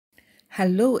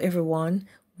Hello everyone,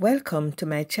 welcome to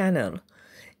my channel.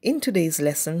 In today's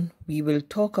lesson, we will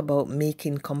talk about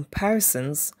making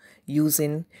comparisons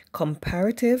using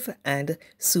comparative and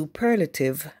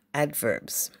superlative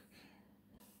adverbs.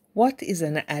 What is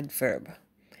an adverb?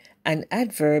 An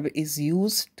adverb is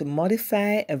used to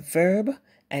modify a verb,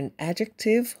 an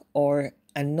adjective, or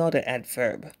another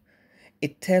adverb.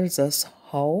 It tells us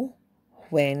how,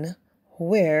 when,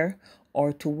 where,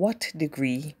 or to what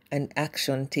degree an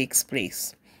action takes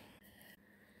place.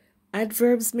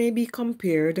 Adverbs may be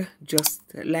compared just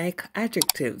like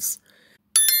adjectives.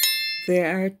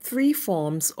 There are three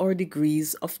forms or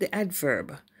degrees of the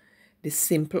adverb: the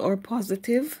simple or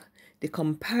positive, the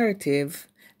comparative,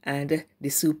 and the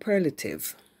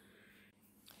superlative.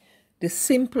 The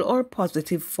simple or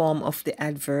positive form of the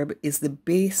adverb is the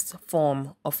base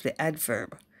form of the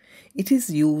adverb. It is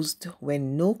used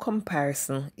when no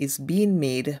comparison is being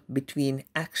made between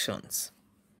actions.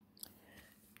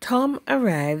 Tom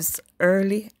arrives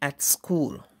early at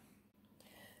school.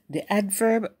 The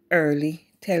adverb early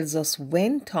tells us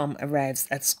when Tom arrives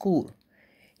at school.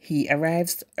 He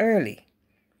arrives early.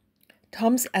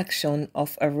 Tom's action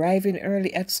of arriving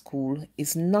early at school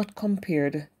is not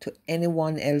compared to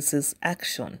anyone else's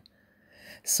action.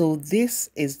 So this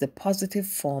is the positive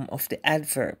form of the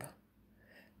adverb.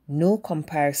 No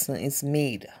comparison is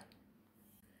made.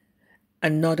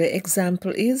 Another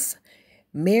example is,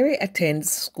 Mary attends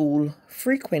school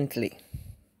frequently.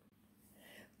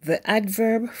 The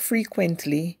adverb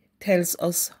frequently tells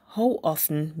us how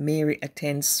often Mary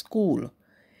attends school.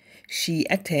 She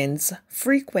attends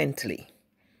frequently.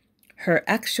 Her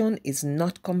action is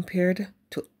not compared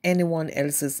to anyone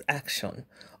else's action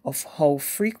of how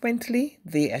frequently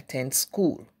they attend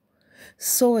school.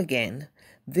 So again,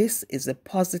 this is a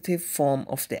positive form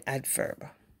of the adverb.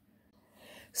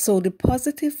 So the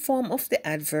positive form of the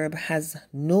adverb has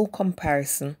no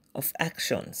comparison of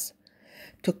actions.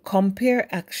 To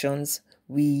compare actions,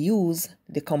 we use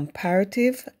the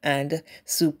comparative and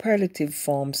superlative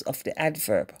forms of the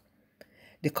adverb.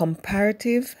 The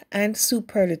comparative and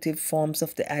superlative forms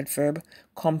of the adverb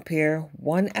compare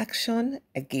one action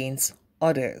against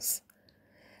others.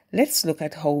 Let's look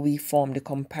at how we form the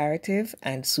comparative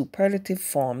and superlative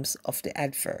forms of the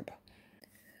adverb.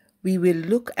 We will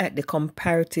look at the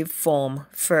comparative form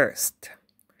first.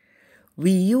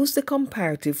 We use the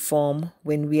comparative form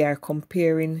when we are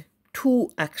comparing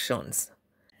two actions.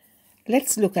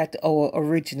 Let's look at our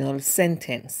original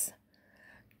sentence.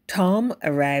 Tom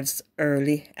arrives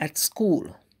early at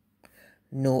school.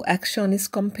 No action is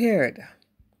compared.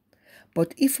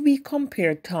 But if we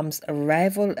compare Tom's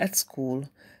arrival at school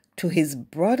to his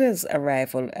brother's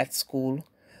arrival at school,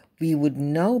 we would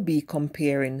now be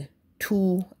comparing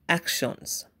two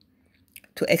actions.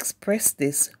 To express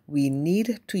this, we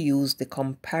need to use the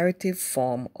comparative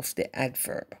form of the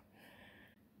adverb.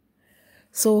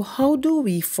 So how do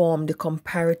we form the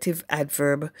comparative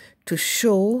adverb to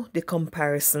show the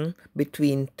comparison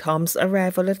between Tom's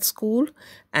arrival at school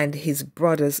and his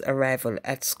brother's arrival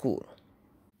at school?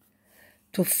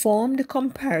 To form the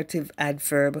comparative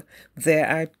adverb, there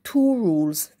are two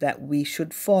rules that we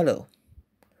should follow.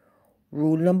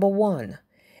 Rule number 1.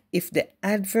 If the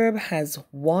adverb has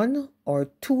one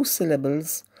or two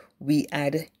syllables, we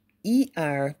add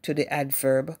er to the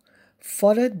adverb,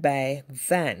 followed by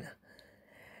than.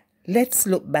 Let's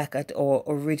look back at our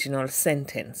original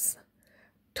sentence.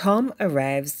 Tom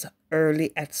arrives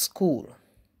early at school.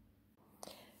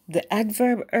 The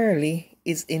adverb early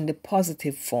is in the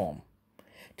positive form.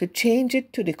 To change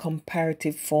it to the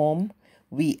comparative form,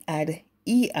 we add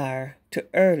er to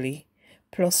early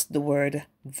plus the word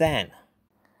than.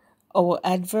 Our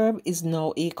adverb is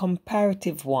now a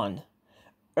comparative one,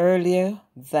 earlier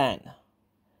than.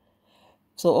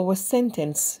 So our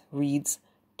sentence reads,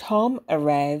 Tom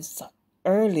arrives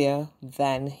earlier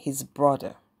than his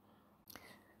brother.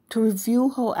 To review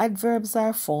how adverbs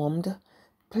are formed,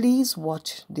 please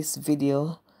watch this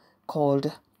video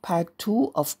called Part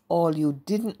 2 of All You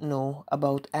Didn't Know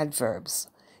About Adverbs.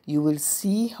 You will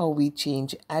see how we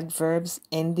change adverbs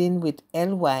ending with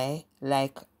ly,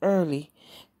 like early,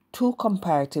 to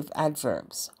comparative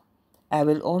adverbs. I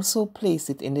will also place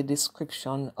it in the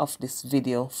description of this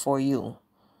video for you.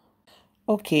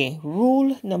 Okay,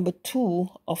 rule number 2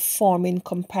 of forming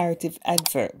comparative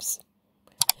adverbs.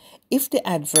 If the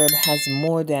adverb has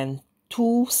more than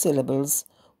two syllables,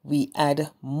 we add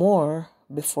more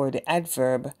before the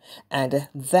adverb and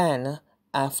than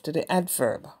after the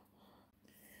adverb.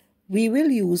 We will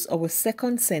use our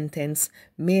second sentence,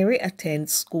 Mary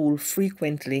attends school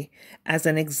frequently, as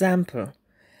an example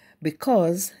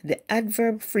because the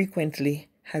adverb frequently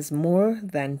has more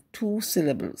than two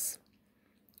syllables.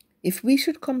 If we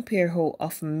should compare how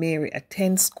often Mary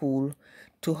attends school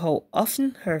to how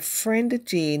often her friend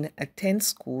Jane attends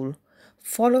school,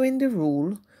 following the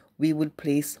rule, we would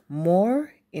place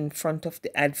more in front of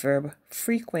the adverb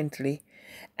frequently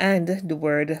and the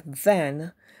word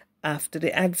than after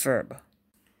the adverb.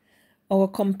 Our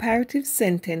comparative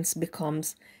sentence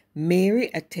becomes Mary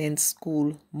attends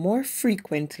school more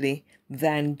frequently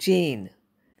than Jane.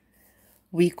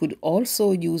 We could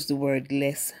also use the word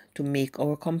less to make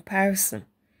our comparison.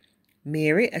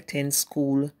 Mary attends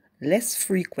school less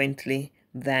frequently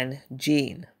than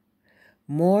Jane.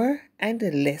 More and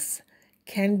less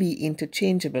can be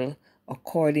interchangeable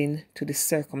according to the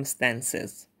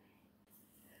circumstances.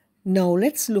 Now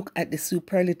let's look at the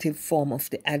superlative form of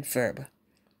the adverb.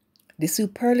 The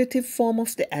superlative form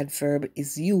of the adverb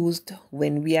is used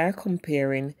when we are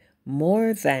comparing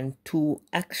more than two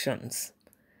actions.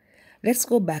 Let's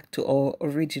go back to our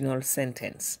original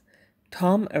sentence.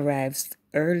 Tom arrives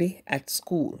early at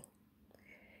school.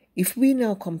 If we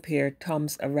now compare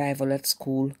Tom's arrival at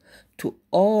school to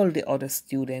all the other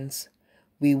students,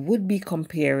 we would be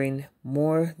comparing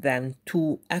more than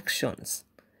two actions.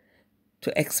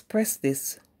 To express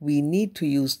this, we need to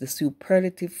use the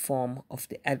superlative form of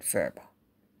the adverb.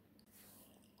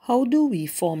 How do we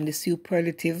form the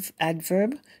superlative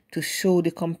adverb to show the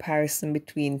comparison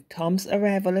between Tom's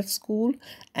arrival at school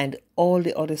and all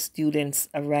the other students'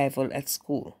 arrival at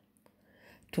school?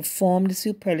 To form the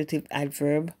superlative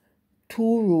adverb,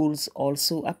 two rules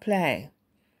also apply.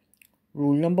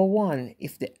 Rule number 1,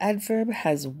 if the adverb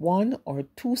has one or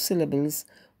two syllables,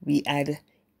 we add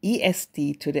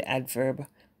est to the adverb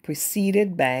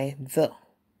preceded by the.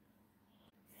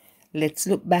 Let's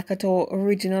look back at our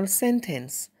original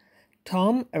sentence.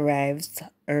 Tom arrives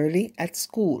early at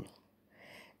school.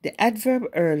 The adverb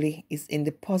early is in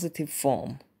the positive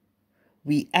form.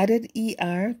 We added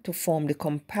er to form the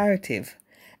comparative,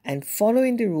 and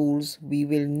following the rules, we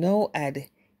will now add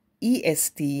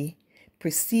est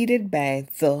preceded by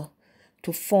the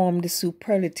to form the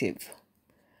superlative.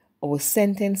 Our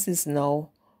sentence is now,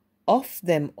 of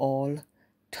them all,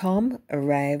 Tom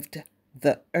arrived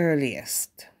the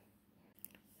earliest.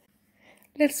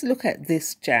 Let's look at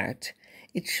this chart.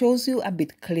 It shows you a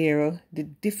bit clearer the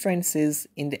differences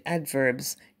in the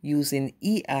adverbs using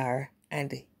er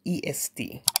and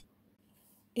est.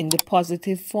 In the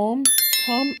positive form,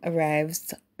 Tom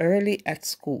arrives early at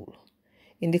school.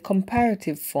 In the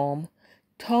comparative form,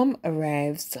 Tom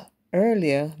arrives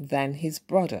earlier than his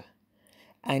brother.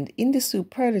 And in the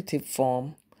superlative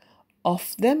form,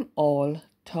 of them all,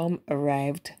 Tom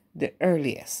arrived the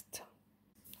earliest.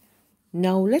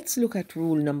 Now let's look at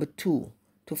rule number 2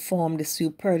 to form the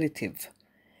superlative.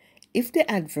 If the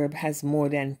adverb has more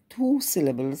than two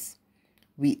syllables,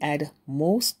 we add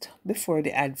most before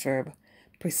the adverb,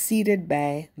 preceded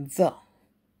by the.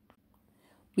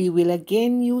 We will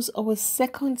again use our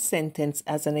second sentence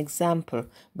as an example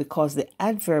because the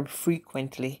adverb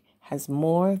frequently has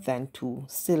more than two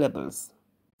syllables.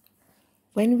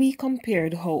 When we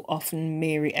compared how often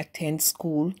Mary attends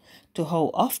school to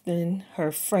how often her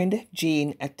friend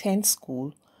Jane attends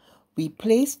school, we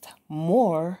placed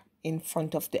more in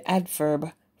front of the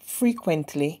adverb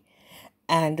frequently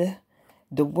and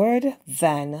the word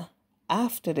than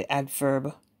after the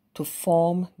adverb to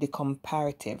form the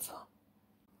comparative.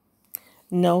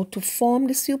 Now to form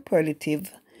the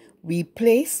superlative, we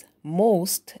place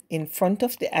most in front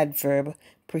of the adverb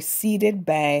preceded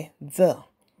by the.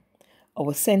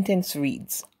 Our sentence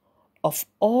reads, of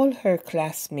all her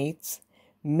classmates,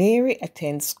 Mary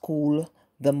attends school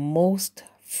the most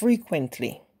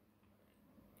frequently.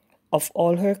 Of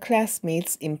all her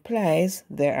classmates implies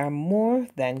there are more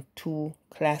than two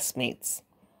classmates.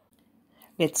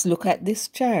 Let's look at this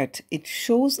chart. It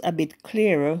shows a bit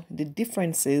clearer the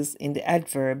differences in the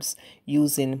adverbs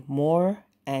using more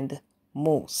and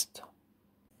most.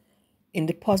 In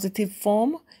the positive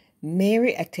form,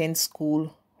 Mary attends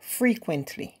school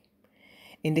frequently.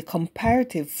 In the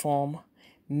comparative form,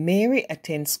 Mary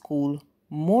attends school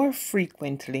more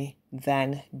frequently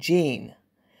than Jane.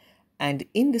 And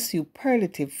in the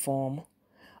superlative form,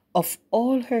 of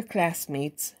all her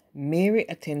classmates, Mary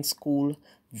attends school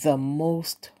the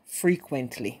most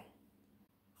frequently.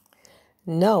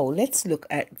 Now let's look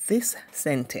at this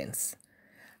sentence.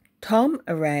 Tom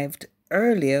arrived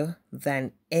earlier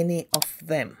than any of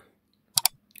them.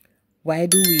 Why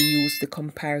do we use the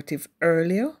comparative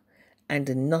earlier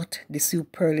and not the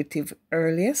superlative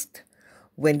earliest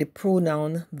when the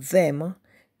pronoun them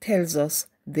tells us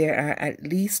there are at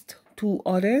least two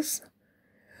others?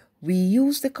 We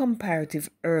use the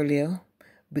comparative earlier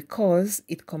because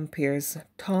it compares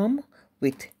Tom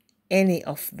with any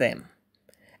of them.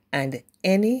 and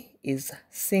any is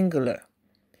singular.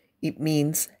 It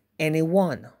means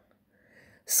anyone.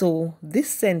 So this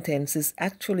sentence is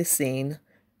actually saying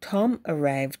Tom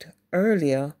arrived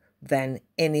earlier than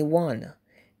anyone,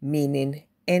 meaning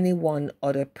any one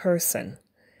other person.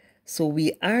 So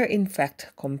we are in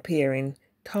fact comparing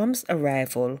Tom's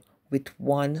arrival with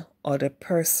one other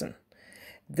person.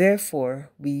 Therefore,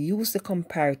 we use the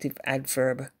comparative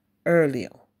adverb earlier.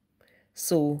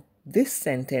 So this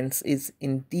sentence is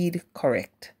indeed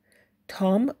correct.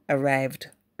 Tom arrived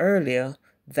earlier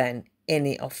than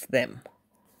any of them.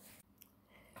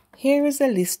 Here is a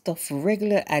list of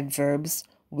regular adverbs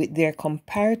with their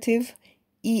comparative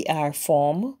ER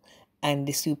form and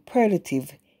the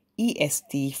superlative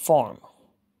EST form.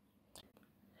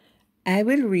 I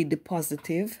will read the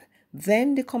positive,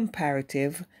 then the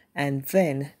comparative, and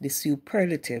then the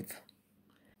superlative.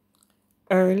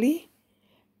 Early,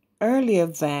 earlier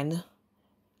than,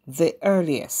 the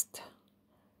earliest.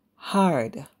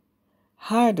 Hard,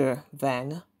 harder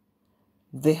than,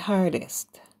 the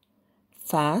hardest.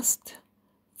 Fast,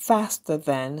 faster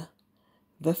than,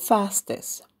 the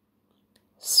fastest.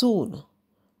 Soon,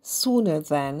 sooner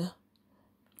than,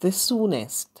 the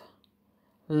soonest.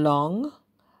 Long,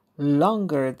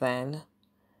 longer than,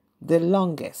 the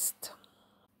longest.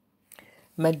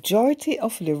 Majority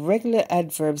of the regular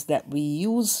adverbs that we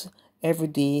use every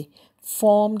day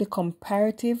form the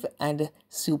comparative and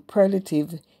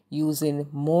superlative using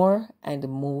more and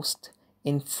most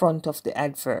in front of the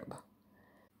adverb.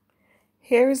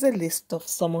 Here is a list of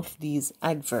some of these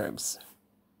adverbs.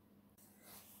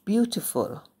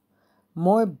 Beautiful,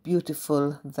 more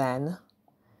beautiful than,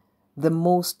 the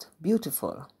most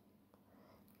beautiful.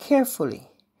 Carefully,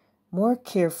 more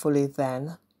carefully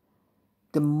than,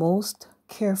 the most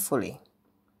carefully.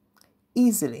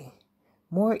 Easily,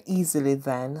 more easily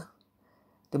than,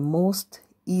 the most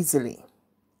easily.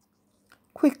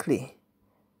 Quickly,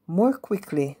 more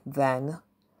quickly than,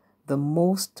 the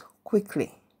most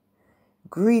quickly.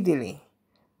 Greedily,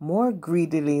 more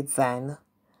greedily than,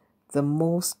 the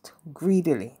most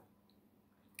greedily.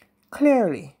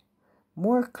 Clearly,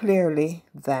 more clearly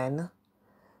than,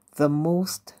 the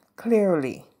most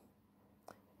clearly.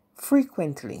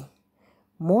 Frequently,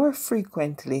 more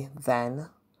frequently than,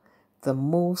 the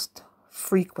most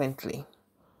frequently.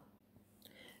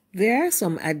 There are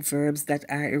some adverbs that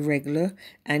are irregular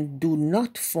and do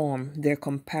not form their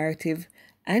comparative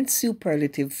and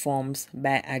superlative forms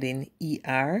by adding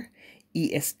ER,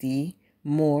 EST,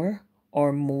 more,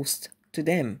 or most to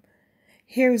them.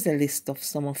 Here is a list of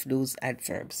some of those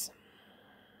adverbs.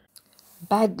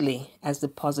 Badly as the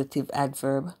positive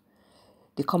adverb,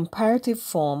 the comparative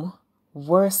form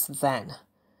worse than,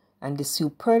 and the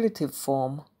superlative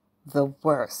form the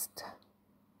worst.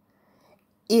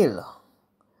 Ill,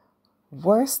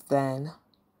 worse than,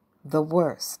 the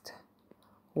worst.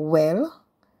 Well,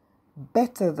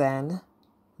 better than,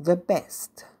 the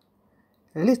best.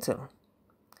 Little,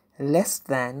 less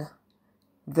than,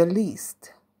 the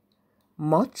least.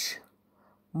 Much,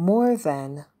 more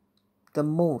than, the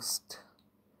most.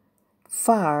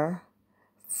 Far,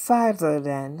 farther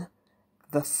than,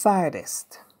 the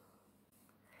farthest.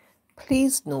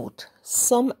 Please note,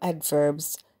 some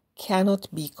adverbs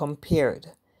cannot be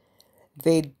compared.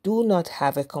 They do not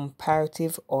have a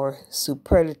comparative or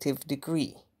superlative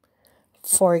degree.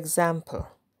 For example,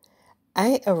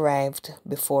 I arrived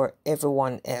before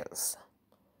everyone else.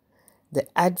 The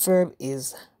adverb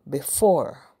is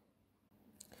before.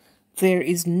 There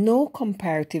is no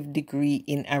comparative degree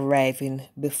in arriving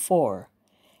before.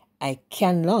 I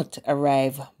cannot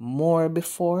arrive more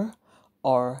before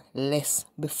or less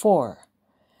before.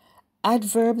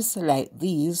 Adverbs like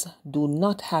these do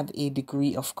not have a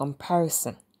degree of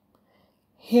comparison.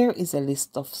 Here is a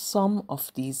list of some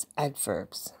of these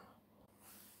adverbs.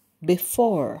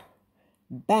 Before,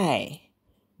 by,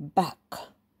 back,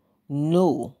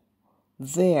 no,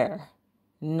 there,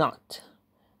 not,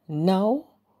 now,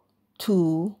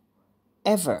 to,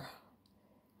 ever,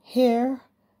 here,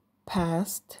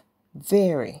 past,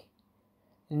 very,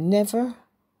 never,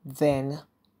 then,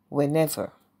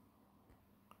 whenever.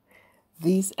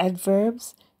 These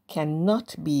adverbs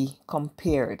cannot be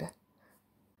compared.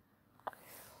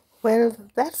 Well,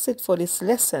 that's it for this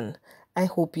lesson. I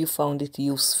hope you found it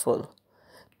useful.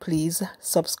 Please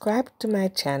subscribe to my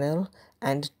channel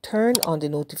and turn on the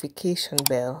notification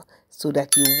bell so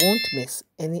that you won't miss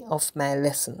any of my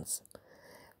lessons.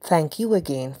 Thank you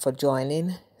again for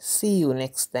joining. See you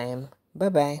next time.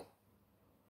 Bye-bye.